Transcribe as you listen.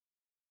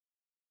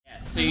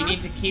so you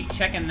need to keep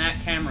checking that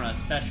camera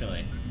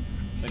especially.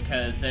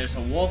 Because there's a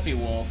wolfy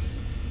wolf,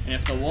 and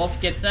if the wolf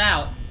gets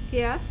out,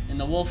 Yes? and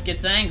the wolf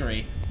gets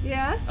angry,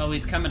 Yes? oh,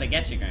 he's coming to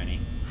get you, Granny.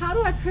 How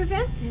do I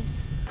prevent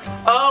this?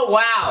 Oh,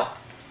 wow.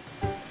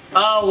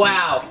 Oh,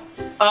 wow.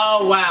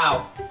 Oh,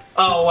 wow.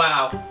 Oh,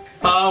 wow.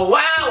 Oh,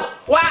 wow.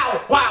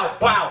 Wow, wow,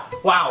 wow,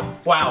 wow,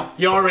 wow.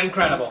 You're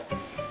incredible.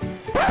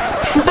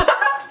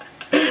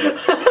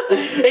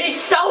 He's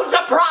so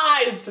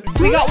surprised!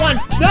 We got one.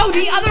 No,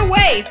 the other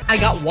way. I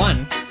got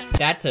one.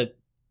 That's an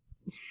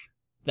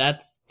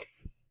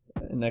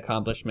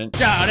accomplishment.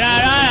 Take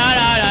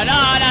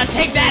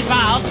that,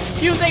 boss!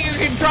 You think you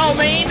control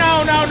me?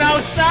 No, no, no,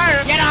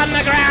 sir! Get on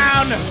the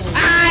ground!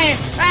 I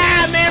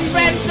am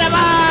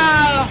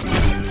invincible!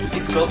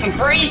 He's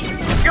gluten-free!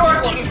 You're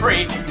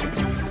gluten-free!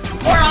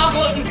 We're all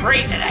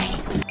gluten-free today!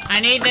 I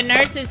need the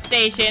nurse's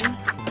station.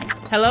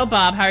 Hello,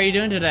 Bob. How are you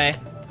doing today?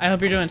 I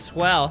hope you're doing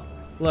swell.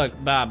 Look,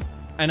 Bob,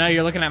 I know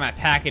you're looking at my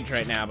package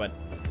right now, but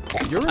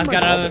I've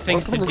got other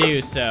things to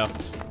do, so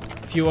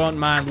if you won't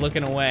mind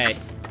looking away,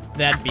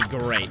 that'd be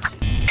great.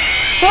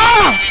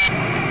 Ah!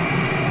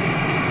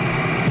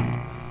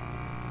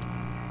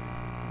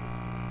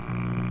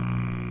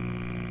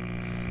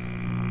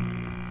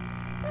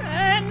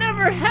 It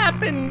never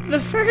happened the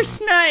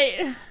first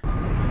night.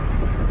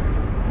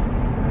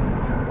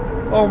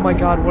 Oh my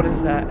god, what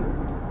is that?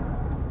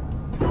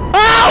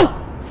 Oh!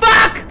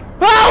 Fuck!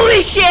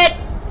 Holy shit!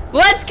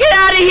 Let's get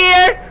out of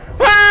here!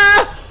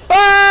 Ah!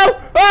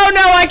 Oh! Oh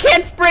no, I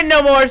can't sprint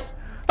no more!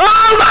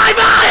 Oh my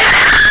body!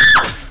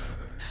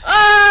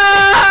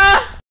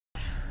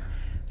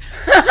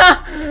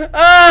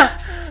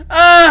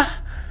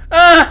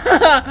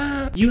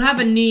 You have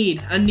a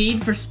need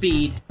for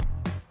speed.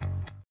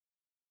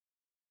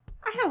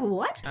 I have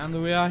what?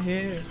 And we are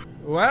here.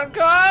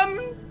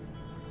 Welcome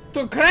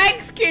to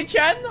Crank's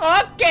kitchen.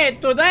 Okay,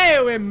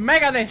 today we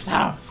make this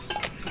house.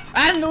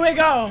 And we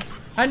go.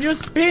 And you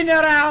spin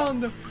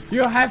around.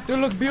 You have to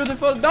look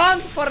beautiful.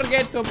 Don't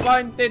forget to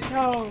point it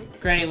home.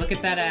 Granny, look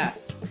at that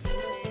ass.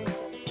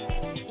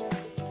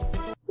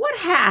 What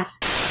hat?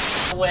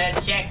 We're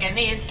checking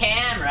these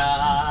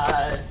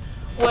cameras.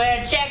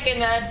 We're checking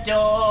the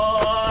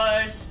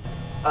doors.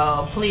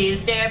 Oh,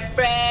 please, dear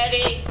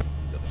Freddy,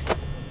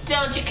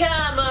 don't you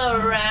come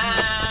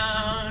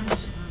around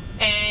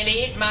and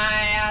eat my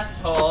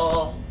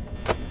asshole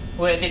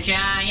with your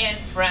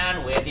giant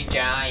frown, with your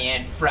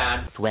giant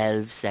frown.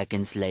 12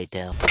 seconds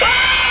later.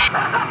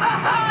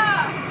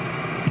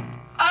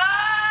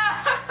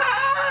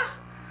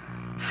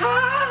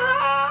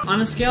 On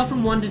a scale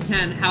from 1 to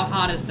 10, how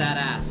hot is that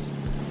ass?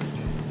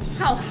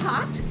 How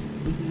hot?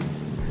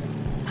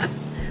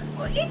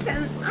 Well,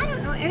 Ethan, I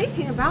don't know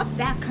anything about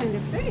that kind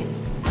of thing.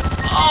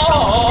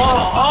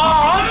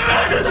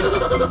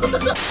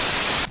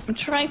 I'm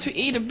trying to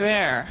eat a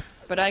bear,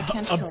 but I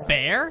can't kill it.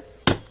 Bear?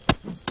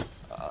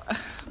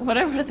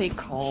 Whatever they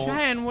call.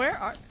 Cheyenne, where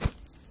are...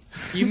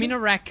 You mean a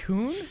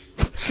raccoon?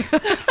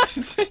 That's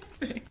the same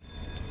thing.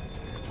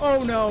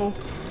 Oh no.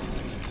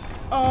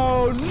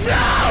 Oh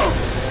no!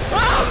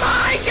 Oh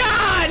my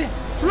god!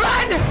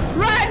 Run!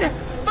 Run!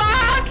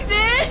 Fuck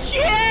this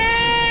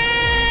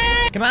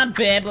shit! Come on,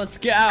 babe, let's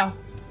go.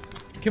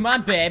 Come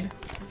on, babe.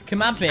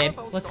 Come on, babe.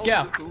 Let's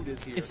go.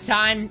 It's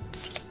time.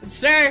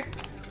 Sir!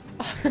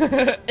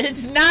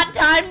 It's not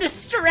time to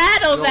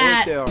straddle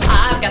that!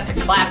 I've got the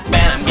clap and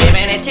I'm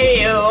giving it to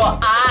you.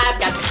 I've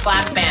got the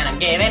clap and I'm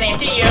giving it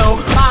to you.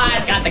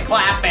 I've got the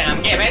clap and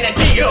I'm giving it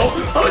to you.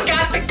 Who's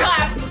got the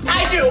clap?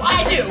 I do,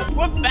 I do!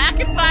 We're back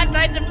at Five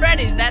Nights at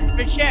Freddy's, that's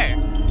for sure.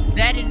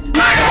 That is fun.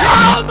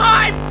 Oh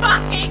my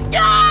fucking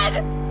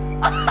god!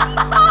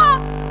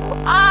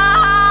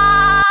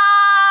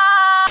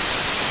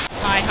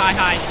 Hi, hi,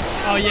 hi.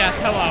 Oh yes,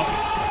 hello.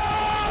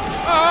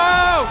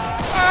 Oh!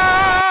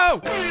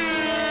 Oh!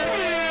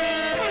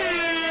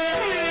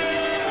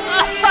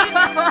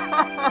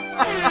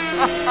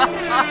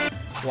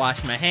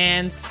 Wash my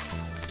hands.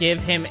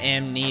 Give him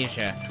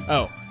amnesia.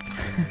 Oh.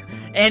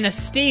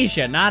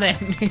 Anesthesia, not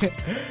amnesia.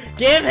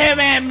 Give him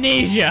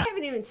amnesia! I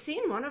haven't even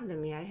seen one of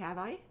them yet, have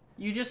I?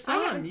 You just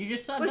saw him. You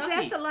just saw Ducky. Was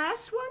that the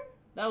last one?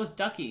 That was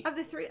Ducky. Of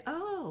the three?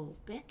 Oh,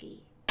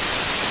 Becky.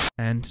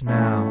 And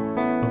now,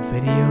 a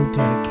video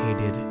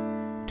dedicated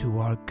to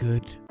our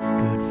good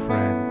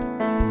friend,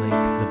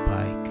 Blake the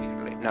Bike.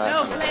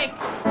 No, Blake!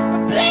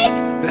 Blake!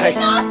 We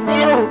lost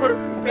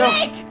him!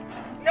 Blake!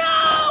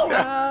 No!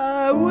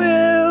 I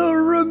will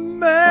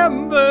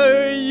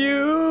remember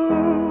you.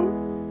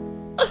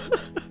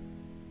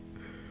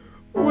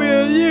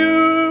 Will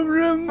you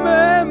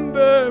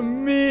remember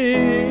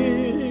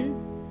me?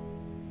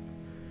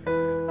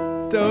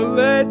 Don't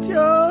let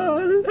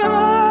your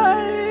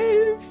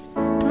life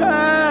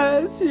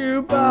pass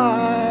you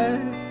by.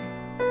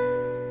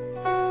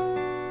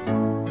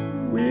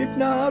 Weep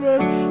not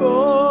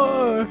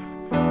for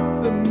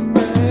the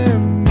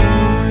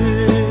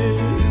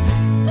memories.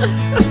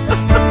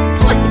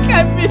 Blake, I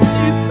miss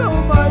you so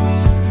much.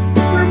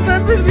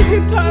 Remember the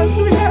good times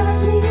we had.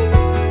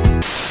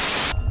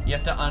 You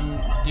have to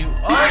undo.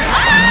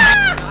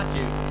 Oh! Got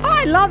you. Oh,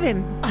 I love have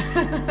him.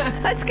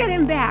 Let's get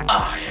him back.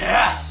 Oh,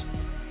 yes.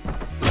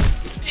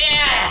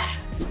 Yeah.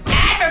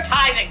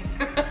 Advertising.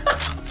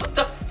 What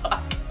the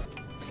fuck?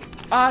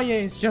 Ah,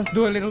 yes. Just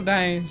do a little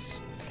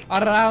dance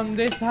around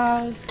this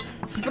house.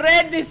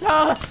 Spread this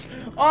house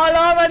all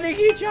over the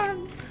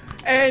kitchen.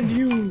 And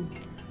you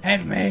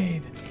have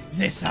made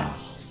this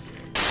house.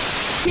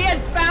 He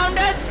has found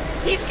us.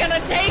 He's gonna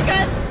take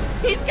us.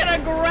 He's gonna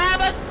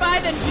grab us by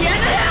the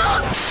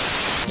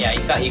genitals. Yeah, you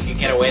thought you could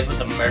get away with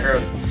the murder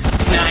of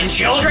 9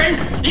 children?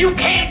 You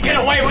can't get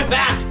away with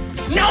that.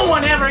 No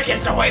one ever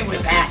gets away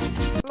with that.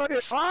 But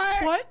if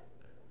I What?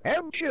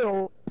 am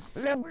killed,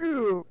 then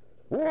you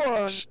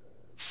was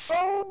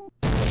so.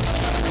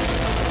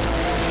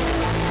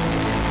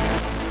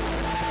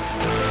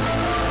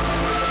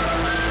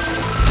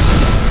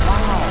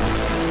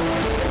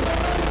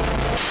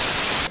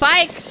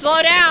 Bike,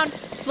 slow down.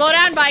 Slow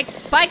down, Bike.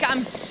 Bike,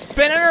 I'm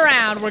spinning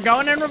around. We're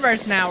going in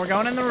reverse now. We're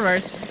going in the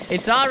reverse.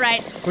 It's all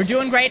right. We're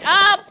doing great.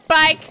 Oh,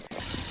 Bike.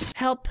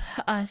 Help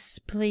us,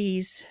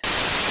 please.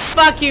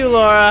 Fuck you,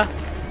 Laura.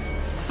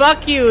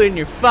 Fuck you and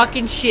your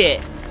fucking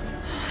shit.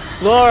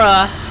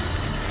 Laura,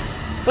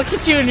 look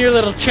at you and your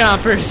little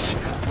chompers.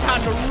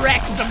 Time to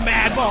wreck some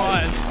bad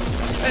boys.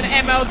 An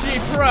MLG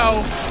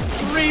Pro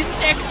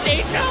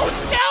 360. No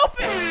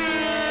scalping.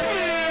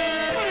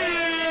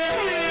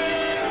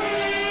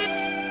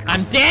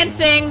 I'm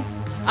dancing!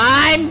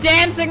 I'm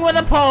dancing with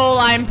a pole!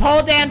 I'm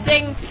pole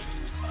dancing!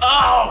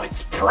 Oh,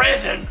 it's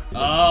prison!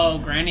 Oh,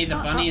 Granny the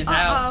bunny is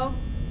out.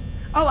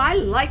 Oh, I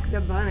like the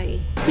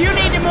bunny. You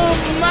need to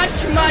move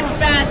much, much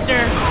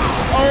faster!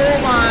 Oh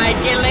my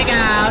diddly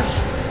gosh!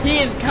 He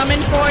is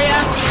coming for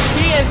you!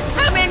 He is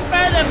coming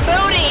for the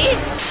booty!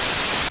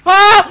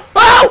 Oh!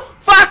 Oh!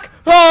 Fuck!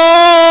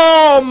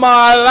 Oh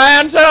my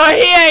Lanta!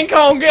 He ain't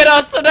gonna get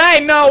us today!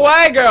 No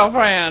way,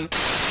 girlfriend!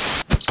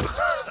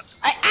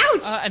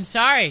 Ouch! I'm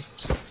sorry.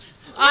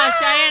 Oh,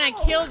 Cheyenne, I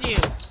killed you.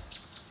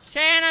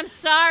 Cheyenne, I'm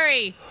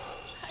sorry.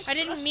 I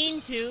didn't mean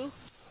to.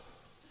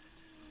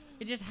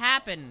 It just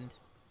happened.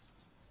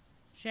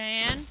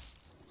 Cheyenne?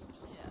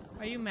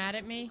 Are you mad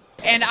at me?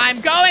 And I'm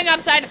going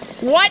upside.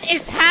 What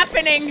is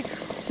happening?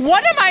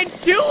 What am I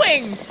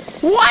doing?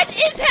 What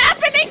is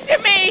happening to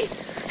me?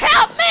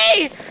 Help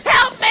me!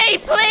 Help me,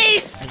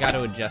 please! I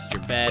gotta adjust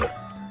your bed.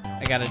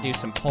 I gotta do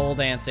some pole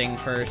dancing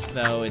first,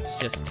 though. It's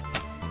just...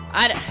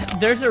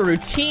 there's a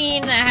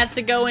routine that has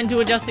to go into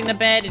adjusting the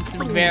bed. It's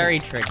very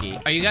tricky.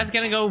 Are you guys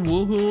gonna go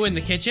woohoo in the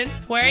kitchen?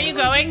 Where are you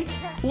going?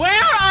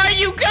 Where are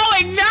you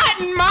going?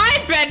 Not in my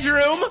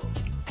bedroom!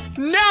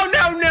 No,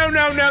 no, no,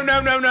 no, no,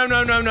 no, no, no,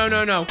 no, no, no,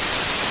 no, no.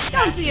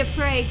 Don't be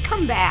afraid.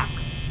 Come back.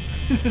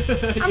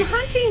 I'm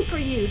hunting for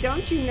you.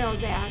 Don't you know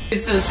that?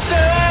 It's a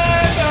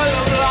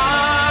circle of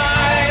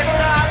life.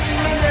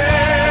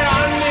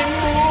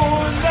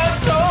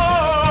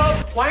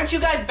 Why aren't you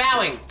guys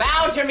bowing?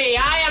 Bow to me,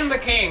 I am the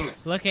king!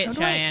 Look at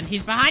Cheyenne,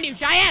 he's behind you,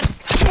 Cheyenne!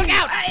 Look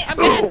out! I'm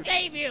gonna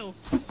save you!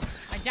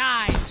 I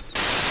died.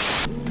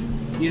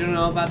 You don't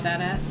know about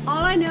that ass? All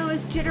I know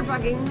is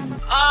jitterbugging.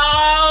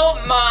 Oh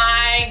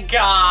my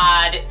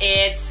god,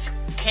 it's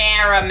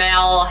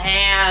caramel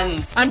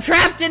hands. I'm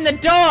trapped in the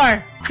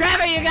door!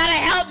 Trevor, you gotta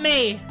help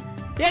me! You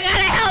gotta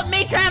help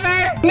me,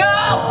 Trevor!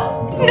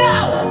 No!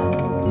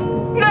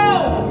 No!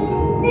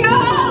 No!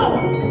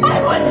 No!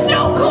 I was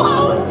so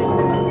close!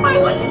 I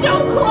was so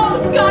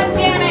close, god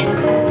damn it!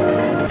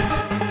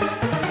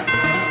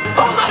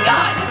 Oh my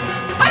god!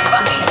 I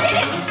fucking did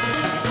it!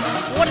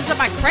 What is up,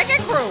 my Cranky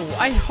crew?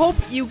 I hope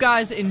you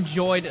guys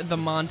enjoyed the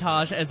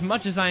montage as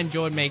much as I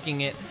enjoyed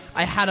making it.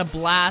 I had a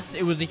blast,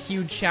 it was a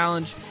huge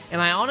challenge, and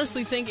I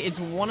honestly think it's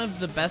one of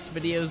the best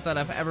videos that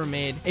I've ever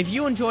made. If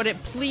you enjoyed it,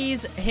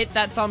 please hit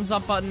that thumbs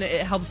up button,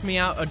 it helps me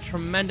out a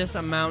tremendous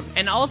amount.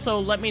 And also,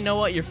 let me know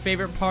what your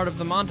favorite part of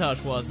the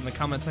montage was in the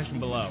comment section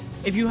below.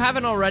 If you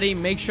haven't already,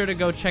 make sure to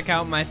go check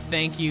out my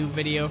thank you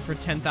video for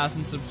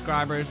 10,000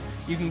 subscribers.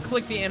 You can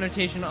click the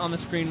annotation on the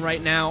screen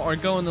right now, or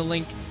go in the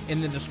link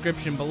in the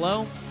description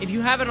below. If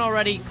you haven't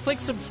already,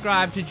 click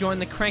subscribe to join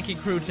the Cranky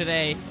crew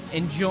today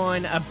and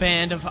join a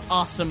band of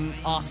awesome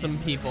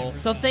people.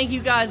 So thank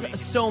you guys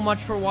so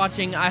much for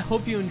watching. I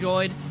hope you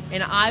enjoyed,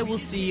 and I will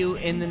see you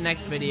in the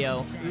next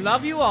video.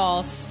 Love you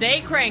all.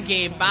 Stay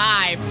cranky.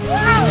 Bye.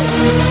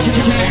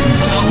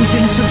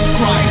 10,000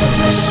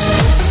 subscribers.